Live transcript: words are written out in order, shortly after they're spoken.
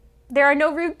There are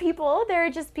no rude people. There are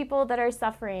just people that are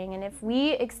suffering. And if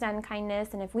we extend kindness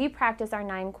and if we practice our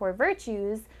 9 core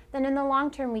virtues, then in the long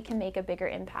term, we can make a bigger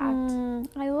impact.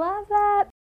 I love that.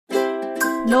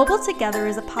 Noble Together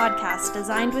is a podcast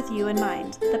designed with you in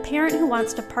mind, the parent who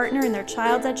wants to partner in their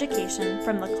child's education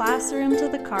from the classroom to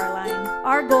the car line.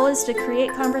 Our goal is to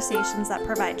create conversations that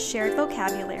provide shared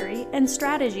vocabulary and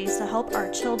strategies to help our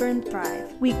children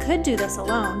thrive. We could do this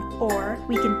alone, or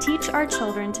we can teach our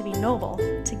children to be noble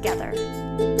together.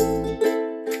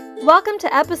 Welcome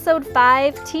to episode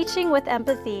 5, Teaching with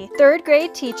Empathy. 3rd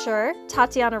grade teacher,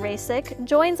 Tatiania Rasic,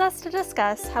 joins us to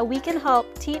discuss how we can help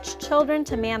teach children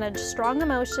to manage strong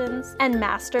emotions and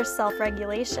master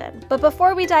self-regulation. But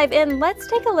before we dive in, let's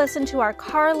take a listen to our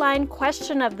car line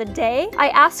question of the day. I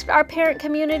asked our parent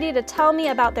community to tell me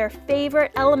about their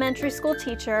favorite elementary school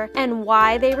teacher and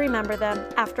why they remember them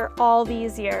after all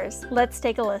these years. Let's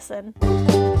take a listen.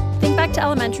 Think back to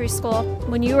elementary school.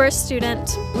 When you were a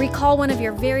student, recall one of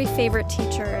your very favorite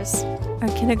teachers. Our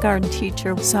kindergarten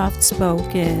teacher,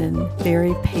 soft-spoken,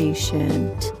 very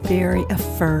patient, very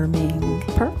affirming,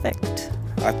 perfect.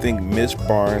 I think Miss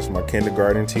Barnes, my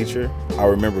kindergarten teacher, I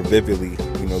remember vividly,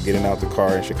 getting out the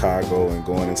car in Chicago and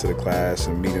going into the class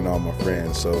and meeting all my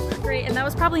friends. So great, and that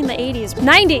was probably in the 80s,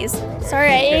 90s. Sorry,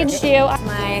 I aged you.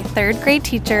 My 3rd grade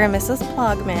teacher, Mrs.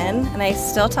 Plogman, and I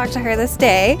still talk to her this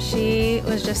day. She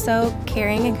was just so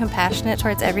caring and compassionate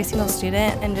towards every single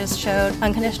student and just showed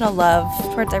unconditional love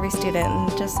towards every student,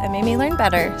 and it made me learn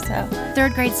better. So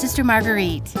 3rd grade Sister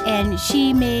Marguerite, and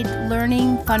she made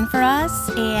learning fun for us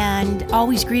and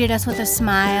always greeted us with a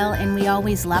smile, and we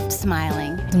always left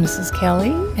smiling. Mrs.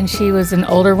 Kelly, and she was an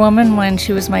older woman when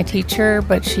she was my teacher,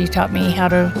 but she taught me how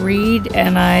to read,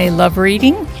 and I love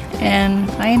reading, and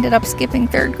I ended up skipping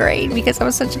 3rd grade because I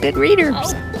was such a good reader.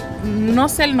 No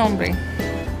sé el nombre.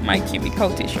 My chemical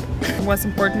teacher. It was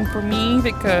important for me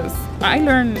because I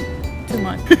learned too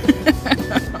much.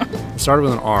 Started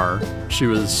with an R. She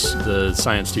was the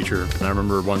science teacher, and I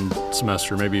remember one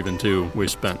semester, maybe even 2, we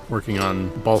spent working on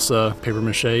balsa paper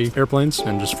mache airplanes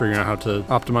and just figuring out how to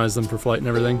optimize them for flight and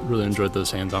everything. Really enjoyed those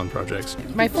hands-on projects.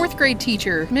 My 4th grade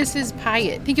teacher, Mrs.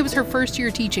 Pyatt, I think it was her first year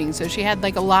teaching, so she had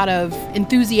a lot of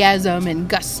enthusiasm and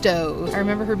gusto. I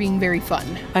remember her being very fun.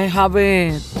 I have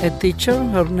a teacher,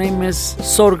 her name is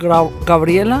Sor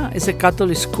Gabriela, it's a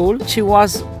Catholic school. She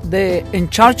was in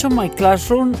charge of my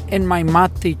classroom and my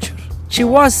math teacher. She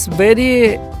was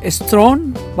very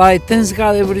strong, but I thank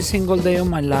God every single day of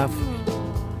my life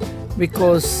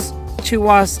because she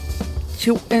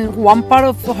and one part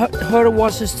of her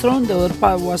was strong, the other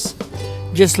part was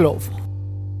just love.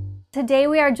 Today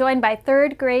we are joined by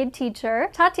 3rd grade teacher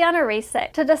Tatiania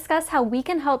Rasic to discuss how we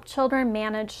can help children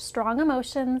manage strong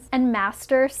emotions and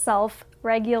master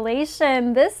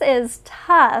self-regulation. This is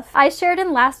tough. I shared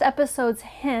in last episode's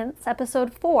hints,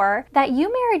 episode 4, that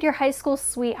you married your high school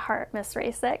sweetheart, Miss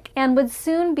Rasic, and would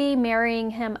soon be marrying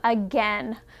him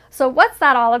again. So what's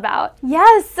that all about?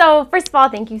 Yes, so first of all,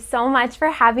 thank you so much for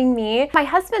having me. My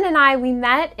husband and I, we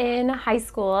met in high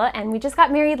school and we just got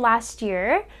married last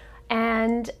year,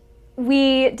 and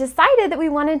we decided that we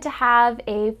wanted to have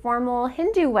a formal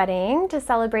Hindu wedding to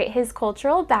celebrate his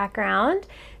cultural background.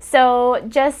 So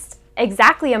just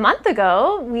exactly a month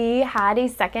ago, we had a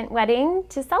second wedding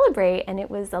to celebrate, and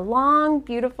it was a long,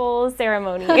 beautiful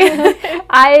ceremony.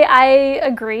 I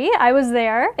agree. I was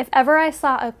there. If ever I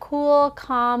saw a cool,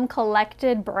 calm,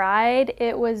 collected bride,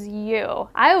 it was you.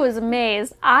 I was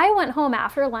amazed. I went home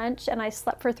after lunch and I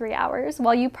slept for 3 hours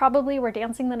while you probably were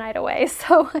dancing the night away.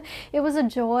 So it was a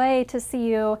joy to see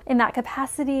you in that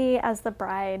capacity as the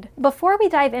bride. Before we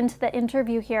dive into the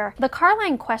interview here, the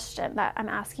Carline question that I'm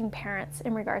asking parents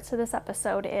in regards to this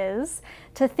episode is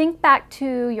to think back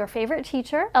to your favorite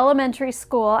teacher, elementary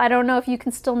school. I don't know if you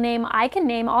can still name, I can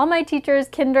name all my teachers,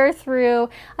 kinder through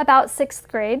about 6th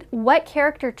grade. What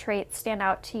character traits stand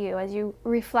out to you as you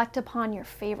reflect upon your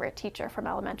favorite teacher from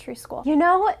elementary school?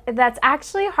 That's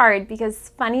actually hard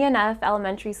because funny enough,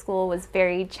 elementary school was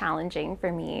very challenging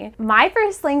for me. My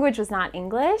first language was not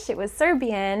English, it was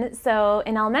Serbian. So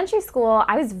in elementary school,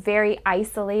 I was very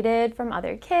isolated from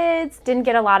other kids, didn't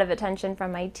get a lot of attention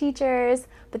from my teachers,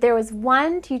 but there was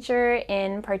one teacher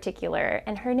in particular,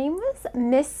 and her name was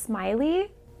Miss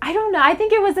Smiley. I don't know, I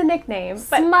think it was a nickname.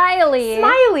 But Smiley,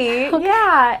 okay.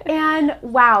 Yeah. And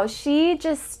wow, she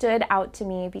just stood out to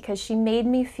me because she made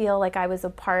me feel like I was a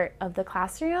part of the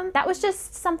classroom. That was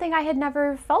just something I had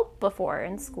never felt before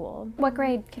in school. What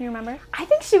grade? Can you remember? I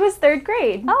think she was 3rd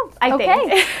grade. Oh, I okay.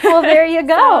 think. Well, there you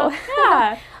go. So,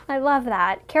 yeah. I love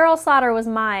that. Carol Sauter was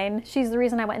mine. She's the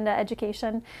reason I went into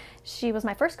education. She was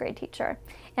my 1st grade teacher.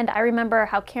 And I remember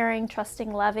how caring,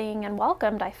 trusting, loving, and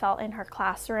welcomed I felt in her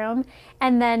classroom.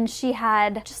 And then she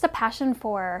had just a passion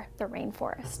for the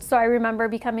rainforest. So I remember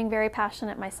becoming very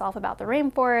passionate myself about the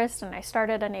rainforest, and I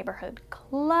started a neighborhood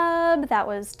club that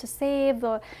was to save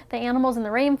the animals in the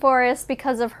rainforest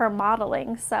because of her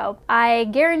modeling. So I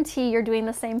guarantee you're doing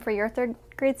the same for your third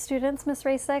grade students, Miss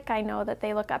Rasic. I know that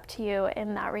they look up to you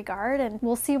in that regard, and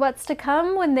we'll see what's to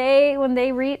come when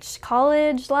they reach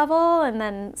college level and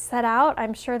then set out.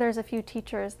 I'm sure there's a few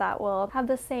teachers that will have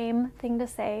the same thing to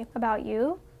say about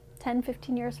you 10,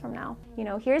 15 years from now.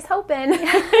 Here's hoping.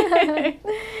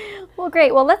 Well,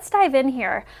 great. Well, let's dive in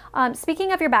here.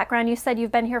 Speaking of your background, you said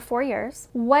you've been here 4 years.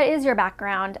 What is your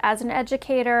background as an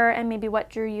educator, and maybe what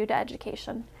drew you to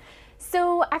education?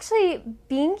 So actually,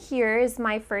 being here is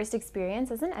my first experience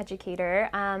as an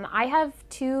educator. I have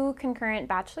 2 concurrent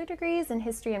bachelor degrees in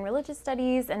history and religious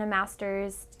studies and a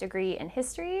master's degree in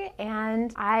history,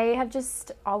 and I have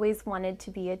just always wanted to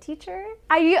be a teacher.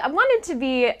 I wanted to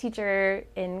be a teacher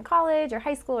in college or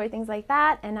high school or things like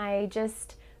that, and I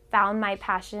just found my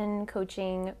passion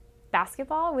coaching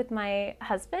basketball with my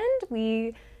husband.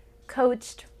 We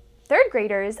coached 3rd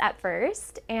graders at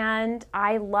first, and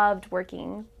I loved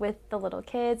working with the little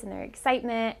kids and their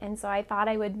excitement, and so I thought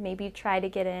I would maybe try to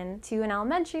get into an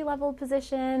elementary level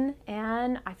position,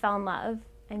 and I fell in love.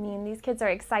 I mean, these kids are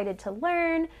excited to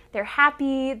learn, they're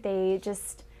happy, they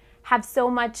just have so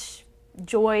much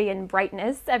joy and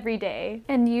brightness every day.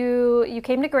 And you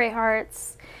came to Great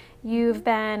Hearts. You've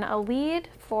been a lead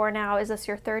for now, is this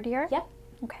your 3rd year? Yep.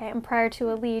 Okay, and prior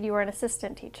to a lead, you were an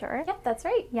assistant teacher. Yep, that's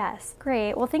right. Yes,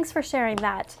 great. Well, thanks for sharing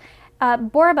that.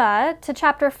 Borba, to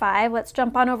chapter 5. Let's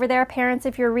jump on over there. Parents,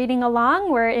 if you're reading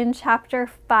along, we're in chapter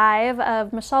 5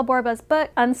 of Michelle Borba's book,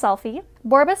 Unselfie.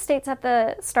 Borba states at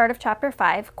the start of chapter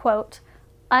 5, quote,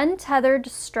 "Untethered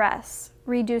stress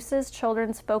reduces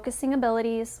children's focusing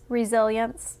abilities,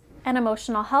 resilience, and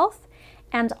emotional health,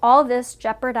 and all this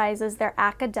jeopardizes their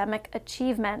academic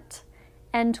achievement,"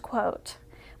 end quote.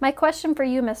 My question for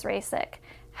you, Ms. Rasic,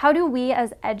 how do we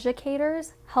as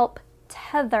educators help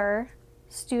tether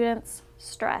students'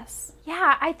 stress?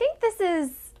 Yeah, I think this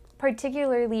is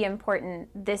particularly important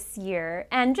this year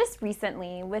and just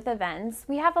recently with events.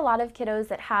 We have a lot of kiddos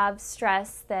that have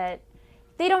stress that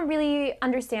they don't really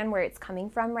understand where it's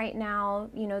coming from right now.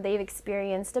 They've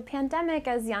experienced a pandemic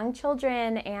as young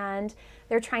children, and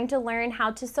they're trying to learn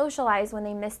how to socialize when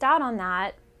they missed out on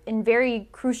that in very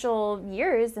crucial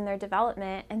years in their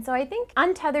development. And so I think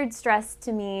untethered stress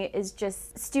to me is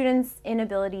just students'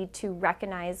 inability to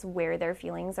recognize where their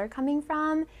feelings are coming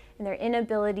from and their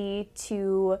inability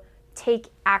to take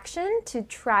action to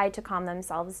try to calm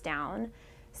themselves down.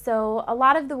 So a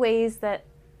lot of the ways that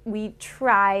we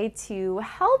try to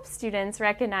help students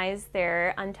recognize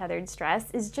their untethered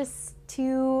stress is just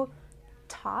to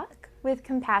talk with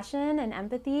compassion and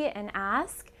empathy and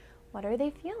ask, what are they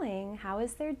feeling? How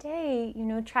is their day?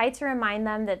 Try to remind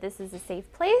them that this is a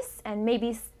safe place and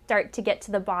maybe start to get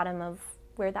to the bottom of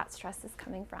where that stress is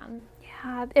coming from.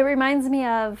 Yeah, it reminds me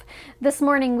of this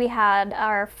morning we had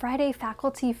our Friday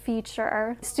faculty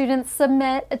feature. Students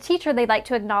submit a teacher they'd like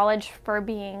to acknowledge for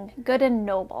being good and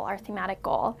noble, our thematic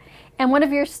goal. And one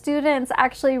of your students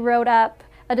actually wrote up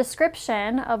a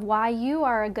description of why you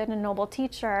are a good and noble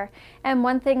teacher. And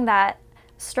one thing that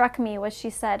struck me was she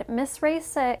said, "Miss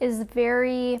Rasic is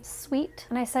very sweet."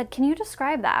 And I said, "Can you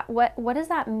describe that? What does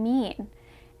that mean?"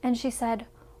 And she said,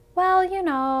 "Well,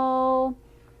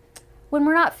 when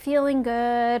we're not feeling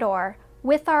good or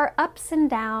with our ups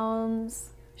and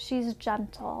downs, she's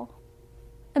gentle."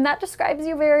 And that describes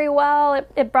you very well.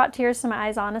 It brought tears to my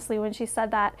eyes, honestly, when she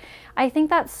said that. I think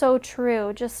that's so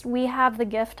true. Just we have the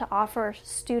gift to offer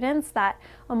students that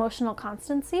emotional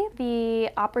constancy,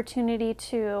 the opportunity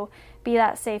to be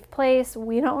that safe place.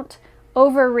 We don't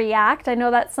overreact. I know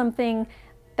that's something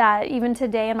that even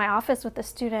today in my office with the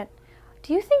student,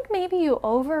 "Do you think maybe you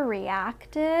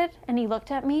overreacted?" And he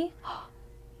looked at me.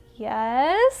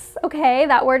 Yes. Okay,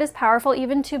 that word is powerful,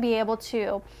 even to be able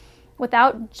to,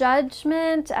 without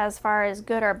judgment as far as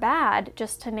good or bad,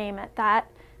 just to name it, that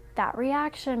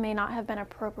reaction may not have been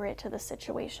appropriate to the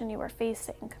situation you were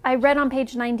facing. I read on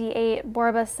page 98,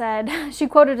 Borba said, she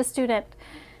quoted a student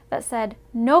that said,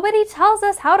 "Nobody tells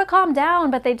us how to calm down,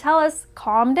 but they tell us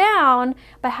calm down,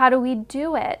 but how do we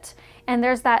do it?" And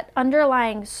there's that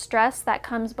underlying stress that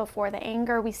comes before the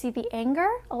anger. We see the anger,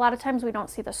 a lot of times we don't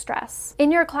see the stress.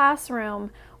 In your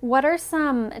classroom, what are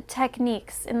some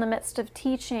techniques in the midst of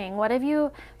teaching? What have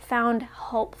you found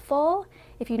helpful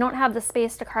if you don't have the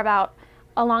space to carve out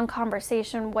a long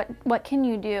conversation, what can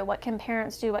you do? What can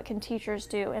parents do? What can teachers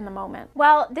do in the moment?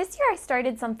 Well, this year I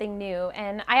started something new,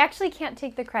 and I actually can't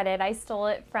take the credit. I stole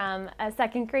it from a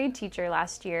second grade teacher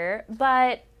last year,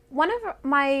 but one of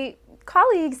my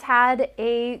colleagues had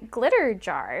a glitter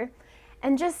jar.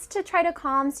 And just to try to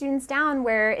calm students down,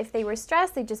 where if they were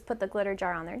stressed, they'd just put the glitter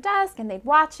jar on their desk and they'd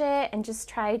watch it and just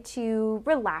try to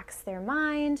relax their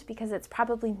mind because it's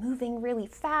probably moving really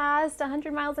fast,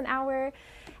 100 miles an hour.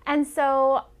 And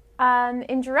so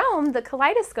in Jerome, the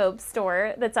Kaleidoscope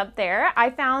store that's up there,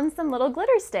 I found some little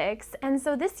glitter sticks. And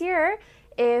so this year,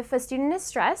 if a student is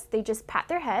stressed, they just pat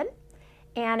their head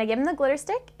and I give them the glitter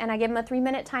stick and I give them a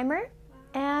 3-minute timer.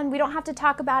 And we don't have to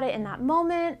talk about it in that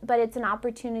moment, but it's an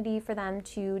opportunity for them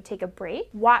to take a break,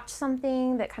 watch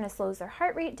something that kind of slows their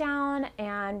heart rate down,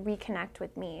 and reconnect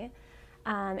with me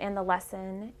and the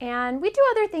lesson. And we do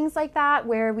other things like that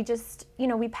where we just,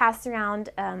 we pass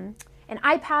around an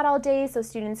iPad all day so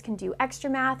students can do extra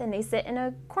math, and they sit in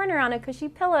a corner on a cushy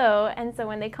pillow. And so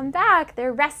when they come back,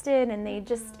 they're rested and they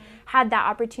just had that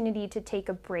opportunity to take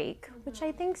a break, which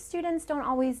I think students don't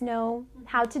always know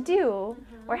how to do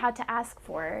or how to ask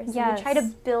for. So we try to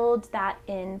build that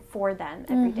in for them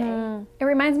every day. It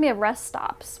reminds me of rest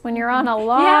stops when you're on a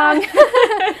long,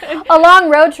 a long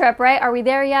road trip, right? Are we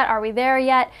there yet? Are we there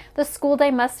yet? The school day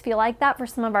must feel like that for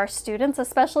some of our students,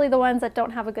 especially the ones that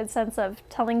don't have a good sense of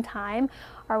telling time.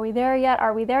 Are we there yet?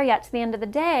 Are we there yet? To the end of the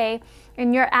day,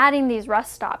 and you're adding these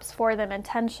rest stops for them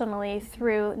intentionally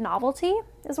through novelty,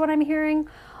 is what I'm hearing.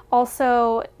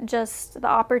 Also, just the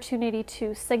opportunity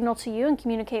to signal to you and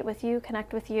communicate with you,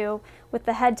 connect with you with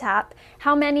the head tap.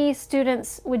 How many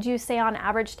students would you say on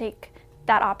average take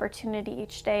that opportunity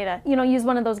each day to, use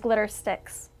one of those glitter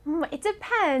sticks? It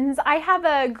depends. I have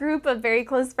a group of very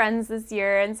close friends this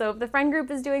year, and so if the friend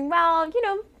group is doing well,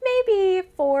 maybe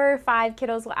 4 or 5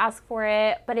 kiddos will ask for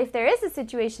it. But if there is a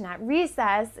situation at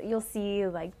recess, you'll see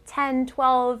like 10,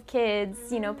 12 kids,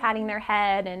 patting their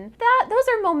head. And those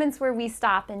are moments where we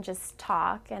stop and just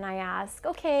talk. And I ask,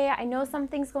 okay, I know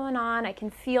something's going on. I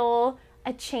can feel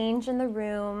a change in the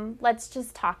room. Let's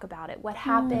just talk about it. What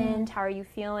happened? How are you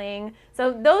feeling?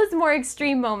 So those more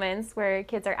extreme moments where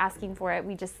kids are asking for it,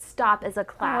 we just stop as a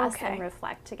class and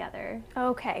reflect together.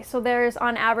 Okay, so there's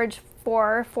on average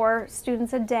 4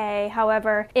 students a day.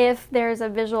 However, if there's a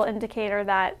visual indicator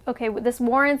that, okay, this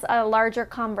warrants a larger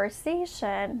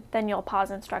conversation, then you'll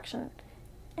pause instruction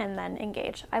and then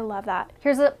engage. I love that.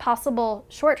 Here's a possible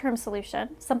short-term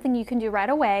solution, something you can do right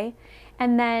away,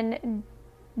 and then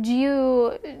do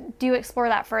you explore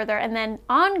that further? And then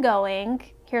ongoing,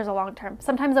 here's a long-term.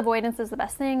 Sometimes avoidance is the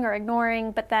best thing, or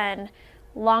ignoring, but then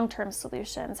long-term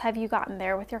solutions. Have you gotten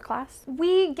there with your class?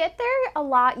 We get there a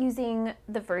lot using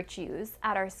the virtues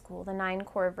at our school, the 9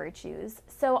 core virtues.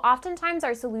 So oftentimes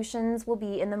our solutions will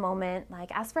be in the moment,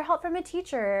 like ask for help from a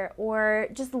teacher or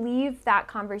just leave that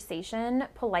conversation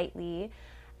politely.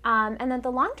 And then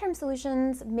the long-term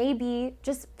solutions may be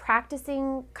just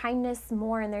practicing kindness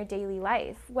more in their daily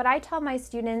life. What I tell my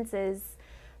students is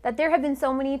that there have been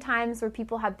so many times where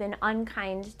people have been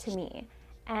unkind to me.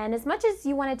 And as much as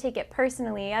you want to take it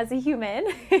personally as a human,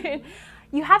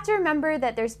 you have to remember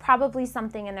that there's probably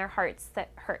something in their hearts that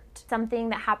hurt, something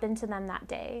that happened to them that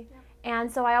day.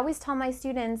 And so I always tell my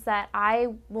students that I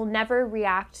will never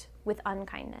react with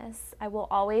unkindness. I will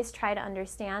always try to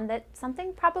understand that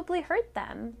something probably hurt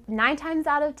them. 9 times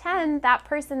out of 10, that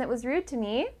person that was rude to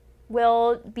me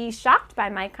will be shocked by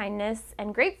my kindness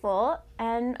and grateful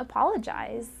and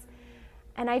apologize.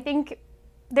 And I think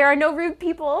there are no rude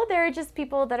people, there are just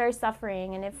people that are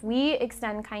suffering. And if we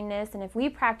extend kindness and if we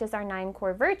practice our 9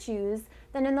 core virtues,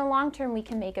 then in the long term we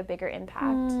can make a bigger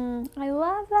impact. I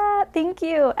love that. Thank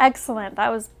you. Excellent. That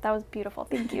was beautiful.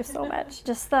 Thank you so much.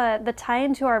 Just the tie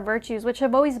into our virtues, which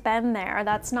have always been there.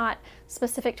 That's not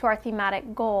specific to our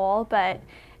thematic goal, but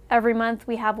every month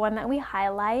we have one that we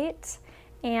highlight.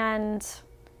 And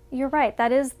you're right.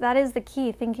 That is the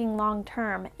key, thinking long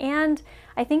term. And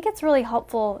I think it's really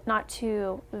helpful not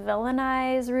to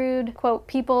villainize rude, quote,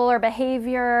 people or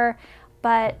behavior,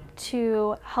 but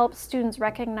to help students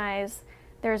recognize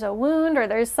there's a wound or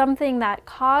there's something that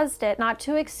caused it, not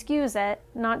to excuse it,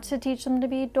 not to teach them to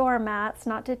be doormats,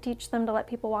 not to teach them to let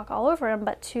people walk all over them,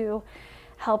 but to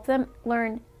help them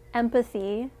learn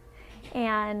empathy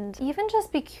and even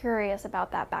just be curious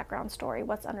about that background story,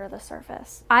 what's under the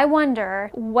surface. I wonder,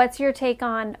 what's your take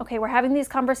on, okay, we're having these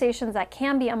conversations that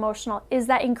can be emotional. Is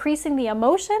that increasing the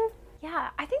emotion? Yeah,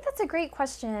 I think that's a great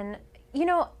question.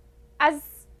 As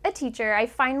a teacher, I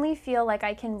finally feel like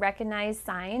I can recognize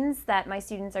signs that my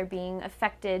students are being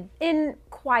affected in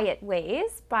quiet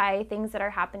ways by things that are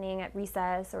happening at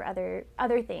recess or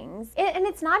other things. And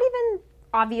it's not even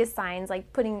obvious signs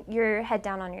like putting your head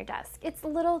down on your desk. It's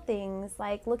little things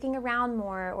like looking around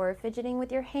more or fidgeting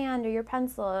with your hand or your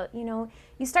pencil.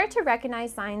 You start to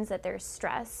recognize signs that there's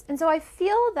stress. And so I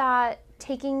feel that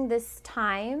taking this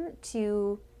time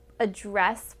to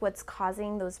address what's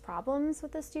causing those problems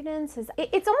with the students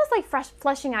it's almost like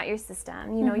flushing out your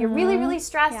system. You're really, really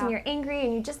stressed and you're angry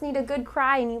and you just need a good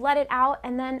cry and you let it out,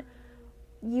 and then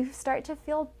you start to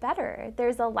feel better.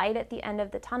 There's a light at the end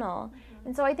of the tunnel.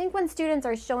 And so I think when students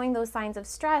are showing those signs of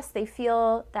stress, they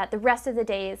feel that the rest of the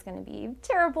day is going to be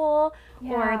terrible,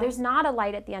 or there's not a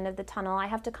light at the end of the tunnel. I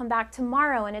have to come back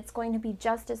tomorrow and it's going to be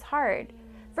just as hard.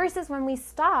 Versus when we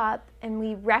stop and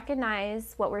we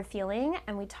recognize what we're feeling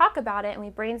and we talk about it and we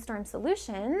brainstorm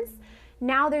solutions,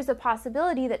 now there's a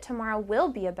possibility that tomorrow will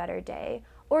be a better day.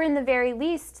 Or in the very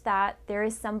least, that there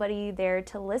is somebody there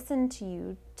to listen to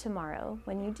you tomorrow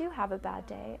when you do have a bad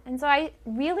day. And so I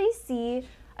really see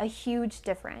a huge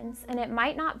difference. And it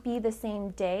might not be the same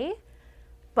day,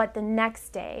 but the next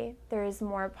day there is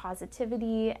more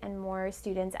positivity and more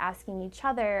students asking each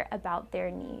other about their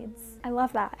needs. I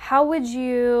love that. How would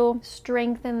you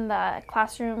strengthen the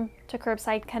classroom to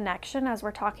curbside connection as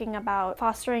we're talking about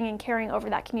fostering and carrying over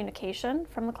that communication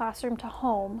from the classroom to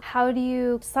home? How do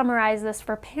you summarize this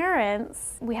for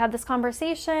parents? We had this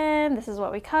conversation, this is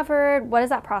what we covered. What does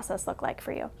that process look like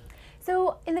for you?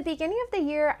 So in the beginning of the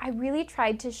year, I really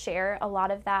tried to share a lot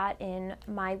of that in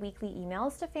my weekly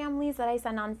emails to families that I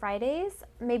send on Fridays,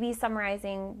 maybe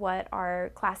summarizing what our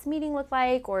class meeting looked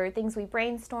like or things we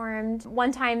brainstormed.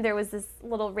 One time there was this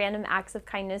little random acts of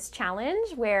kindness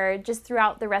challenge where just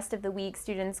throughout the rest of the week,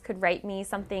 students could write me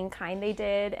something kind they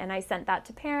did, and I sent that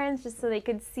to parents just so they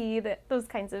could see that those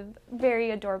kinds of very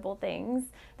adorable things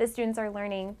that students are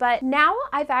learning. But now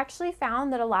I've actually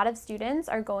found that a lot of students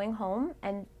are going home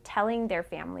and telling their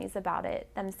families about it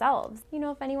themselves.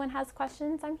 If anyone has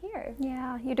questions, I'm here.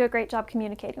 Yeah, you do a great job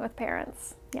communicating with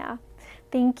parents. Yeah,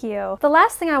 thank you. The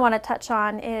last thing I want to touch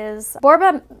on is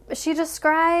Borba, she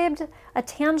described a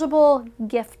tangible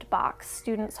gift box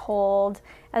students hold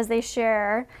as they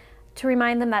share to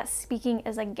remind them that speaking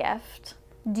is a gift.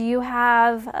 Do you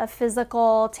have a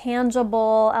physical,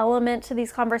 tangible element to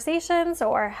these conversations,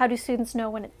 or how do students know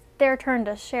when it's their turn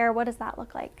to share? What does that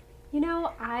look like?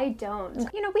 I don't.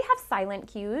 We have silent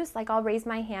cues, like I'll raise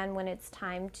my hand when it's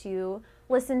time to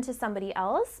listen to somebody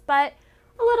else, but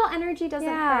a little energy doesn't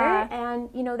hurt. And,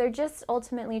 they're just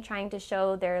ultimately trying to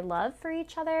show their love for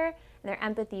each other and their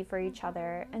empathy for each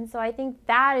other. And so I think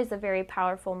that is a very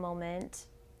powerful moment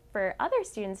for other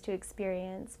students to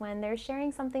experience when they're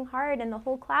sharing something hard and the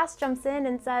whole class jumps in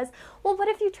and says, well, what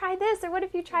if you try this or what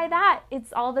if you try that?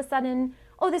 It's all of a sudden,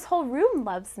 oh, this whole room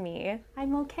loves me.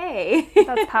 I'm okay.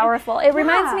 That's powerful. It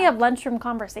reminds me of lunchroom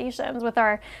conversations with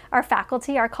our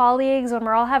faculty, our colleagues, when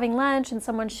we're all having lunch and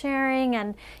someone's sharing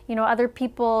and, other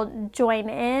people join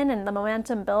in and the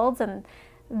momentum builds. And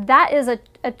that is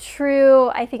a true,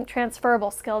 I think, transferable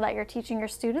skill that you're teaching your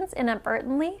students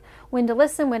inadvertently, when to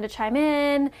listen, when to chime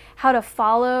in, how to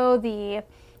follow the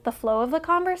flow of the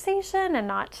conversation and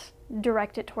not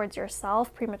direct it towards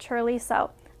yourself prematurely.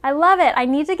 So I love it. I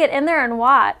need to get in there and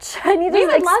watch. I need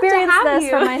to experience this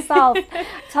for myself. I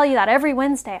tell you that every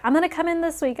Wednesday. I'm going to come in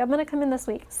this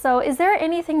week. So is there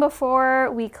anything before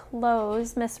we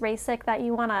close, Miss Rasic, that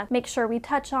you want to make sure we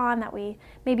touch on, that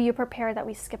maybe you prepared that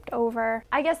we skipped over?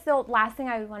 I guess the last thing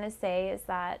I would want to say is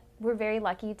that we're very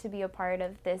lucky to be a part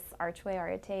of this Archway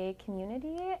Arete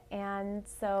community. And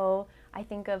so I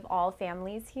think of all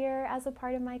families here as a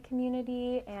part of my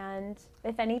community. And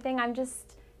if anything, I'm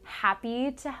just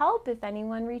happy to help if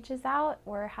anyone reaches out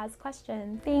or has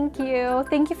questions. Thank you.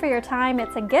 Thank you for your time.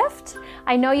 It's a gift.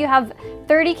 I know you have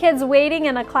 30 kids waiting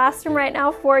in a classroom right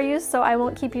now for you, so I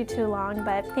won't keep you too long,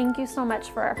 but thank you so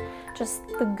much for just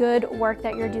the good work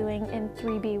that you're doing in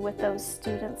 3B with those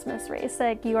students, Miss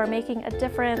Rasic. You are making a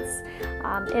difference.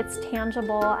 It's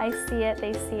tangible. I see it,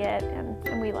 they see it,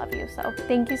 and we love you. So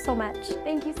thank you so much.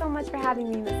 Thank you so much for having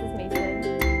me, Mrs.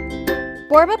 Mason.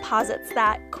 Borba posits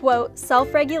that, quote,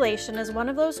 self-regulation is one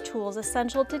of those tools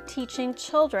essential to teaching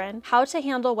children how to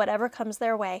handle whatever comes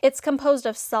their way. It's composed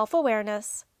of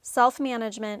self-awareness,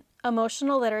 self-management,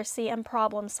 emotional literacy, and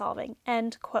problem solving,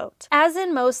 end quote. As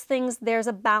in most things, there's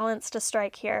a balance to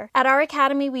strike here. At our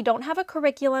academy, we don't have a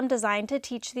curriculum designed to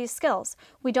teach these skills.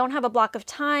 We don't have a block of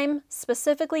time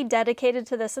specifically dedicated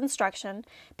to this instruction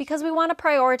because we want to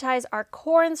prioritize our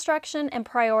core instruction and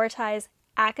prioritize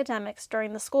academics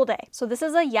during the school day. So this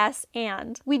is a yes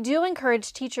and. We do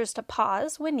encourage teachers to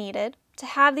pause when needed to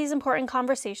have these important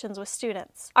conversations with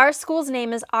students. Our school's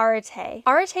name is Arete.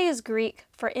 Arete is Greek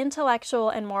for intellectual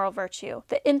and moral virtue.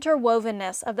 The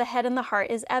interwovenness of the head and the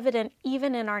heart is evident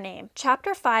even in our name.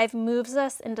 Chapter 5 moves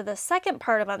us into the second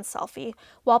part of Unselfie,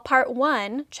 while Part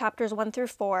 1, chapters 1 through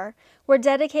 4, were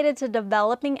dedicated to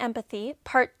developing empathy.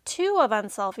 Part 2 of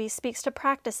Unselfie speaks to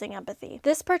practicing empathy.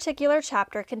 This particular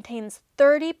chapter contains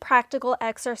 30 practical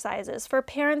exercises for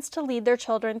parents to lead their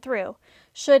children through,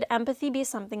 should empathy be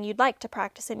something you'd like to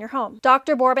practice in your home.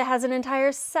 Dr. Borba has an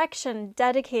entire section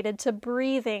dedicated to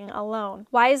breathing alone.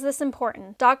 Why is this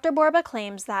important? Dr. Borba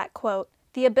claims that, quote,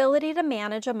 the ability to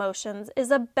manage emotions is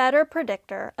a better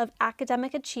predictor of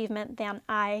academic achievement than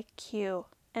IQ,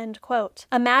 end quote.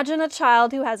 Imagine a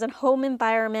child who has a home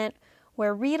environment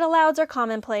where read-alouds are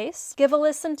commonplace. Give a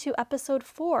listen to episode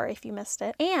 4 if you missed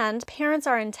it. And parents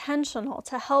are intentional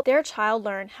to help their child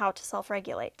learn how to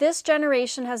self-regulate. This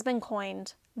generation has been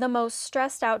coined the most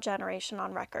stressed out generation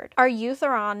on record. Our youth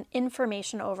are on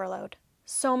information overload.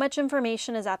 So much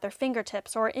information is at their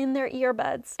fingertips or in their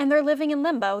earbuds, and they're living in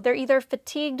limbo. They're either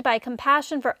fatigued by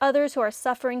compassion for others who are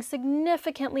suffering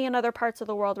significantly in other parts of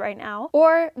the world right now,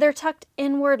 or they're tucked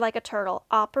inward like a turtle,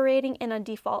 operating in a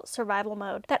default survival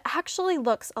mode that actually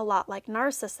looks a lot like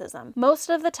narcissism. Most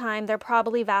of the time, they're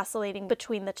probably vacillating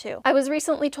between the two. I was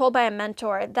recently told by a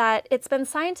mentor that it's been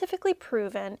scientifically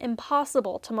proven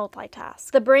impossible to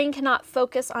multitask. The brain cannot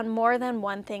focus on more than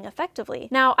one thing effectively.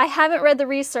 Now, I haven't read the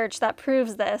research that proves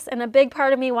this, and a big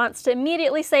part of me wants to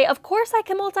immediately say, of course I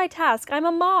can multitask, I'm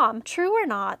a mom. True or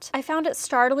not, I found it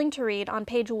startling to read on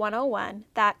page 101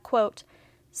 that, quote,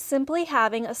 simply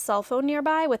having a cell phone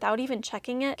nearby without even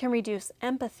checking it can reduce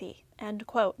empathy, end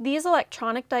quote. These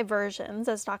electronic diversions,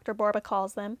 as Dr. Borba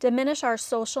calls them, diminish our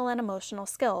social and emotional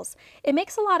skills. It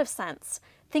makes a lot of sense.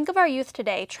 Think of our youth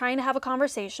today trying to have a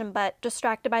conversation but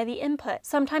distracted by the input,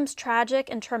 sometimes tragic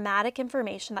and traumatic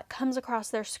information that comes across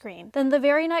their screen. Then the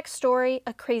very next story,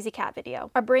 a crazy cat video.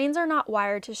 Our brains are not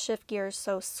wired to shift gears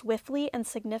so swiftly and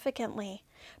significantly.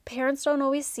 Parents don't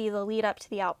always see the lead up to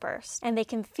the outburst, and they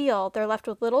can feel they're left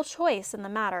with little choice in the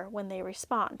matter when they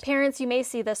respond. Parents, you may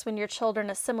see this when your children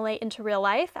assimilate into real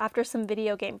life after some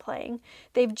video game playing.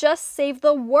 They've just saved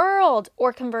the world,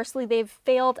 or conversely, they've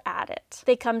failed at it.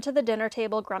 They come to the dinner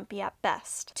table grumpy at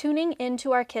best. Tuning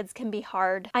into our kids can be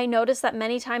hard. I notice that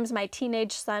many times my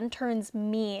teenage son turns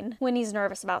mean when he's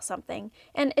nervous about something,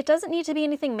 and it doesn't need to be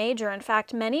anything major. In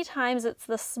fact, many times it's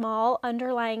the small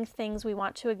underlying things we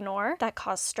want to ignore that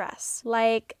cause stress,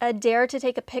 like a dare to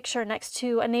take a picture next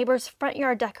to a neighbor's front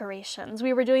yard decorations.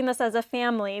 We were doing this as a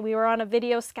family. We were on a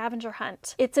video scavenger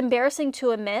hunt. It's embarrassing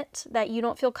to admit that you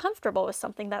don't feel comfortable with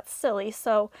something that's silly,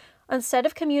 so instead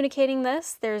of communicating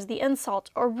this, there's the insult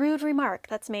or rude remark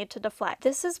that's made to deflect.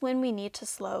 This is when we need to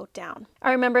slow down.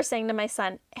 I remember saying to my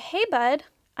son, hey bud,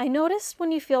 I noticed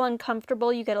when you feel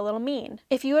uncomfortable, you get a little mean.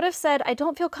 If you would have said, I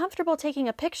don't feel comfortable taking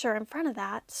a picture in front of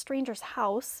that stranger's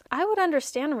house, I would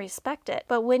understand and respect it.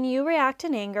 But when you react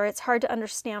in anger, it's hard to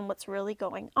understand what's really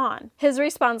going on. His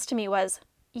response to me was,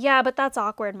 yeah, but that's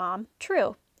awkward, Mom.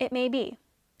 True, it may be.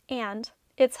 And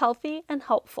it's healthy and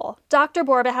helpful. Dr.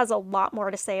 Borba has a lot more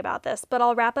to say about this, but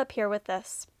I'll wrap up here with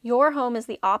this. Your home is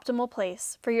the optimal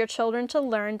place for your children to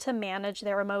learn to manage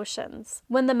their emotions.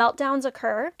 When the meltdowns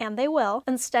occur, and they will,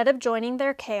 instead of joining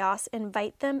their chaos,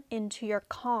 invite them into your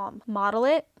calm. Model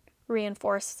it,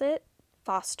 reinforce it,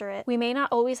 foster it. We may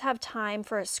not always have time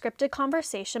for a scripted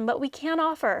conversation, but we can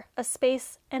offer a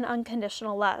space and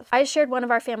unconditional love. I shared one of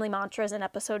our family mantras in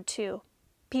episode 2.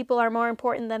 People are more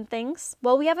important than things.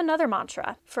 Well, we have another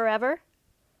mantra. Forever,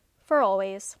 for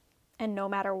always, and no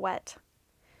matter what.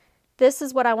 This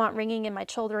is what I want ringing in my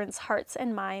children's hearts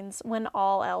and minds when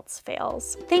all else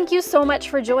fails. Thank you so much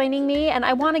for joining me, and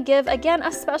I want to give, again,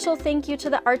 a special thank you to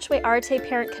the Archway Arte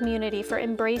parent community for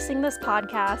embracing this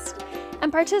podcast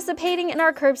and participating in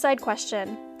our curbside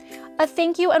question. A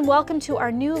thank you and welcome to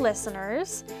our new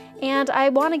listeners, and I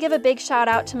want to give a big shout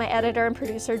out to my editor and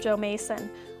producer, Joe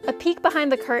Mason. A peek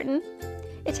behind the curtain.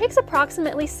 It takes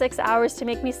approximately 6 hours to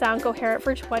make me sound coherent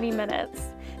for 20 minutes.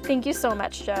 Thank you so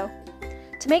much, Joe.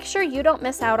 To make sure you don't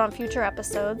miss out on future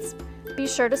episodes, be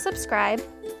sure to subscribe,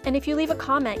 and if you leave a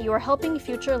comment, you are helping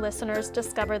future listeners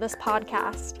discover this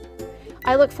podcast.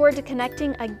 I look forward to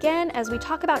connecting again as we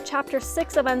talk about Chapter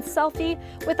 6 of Unselfie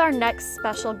with our next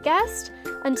special guest.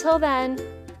 Until then,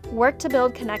 work to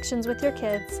build connections with your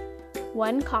kids,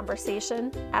 one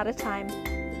conversation at a time.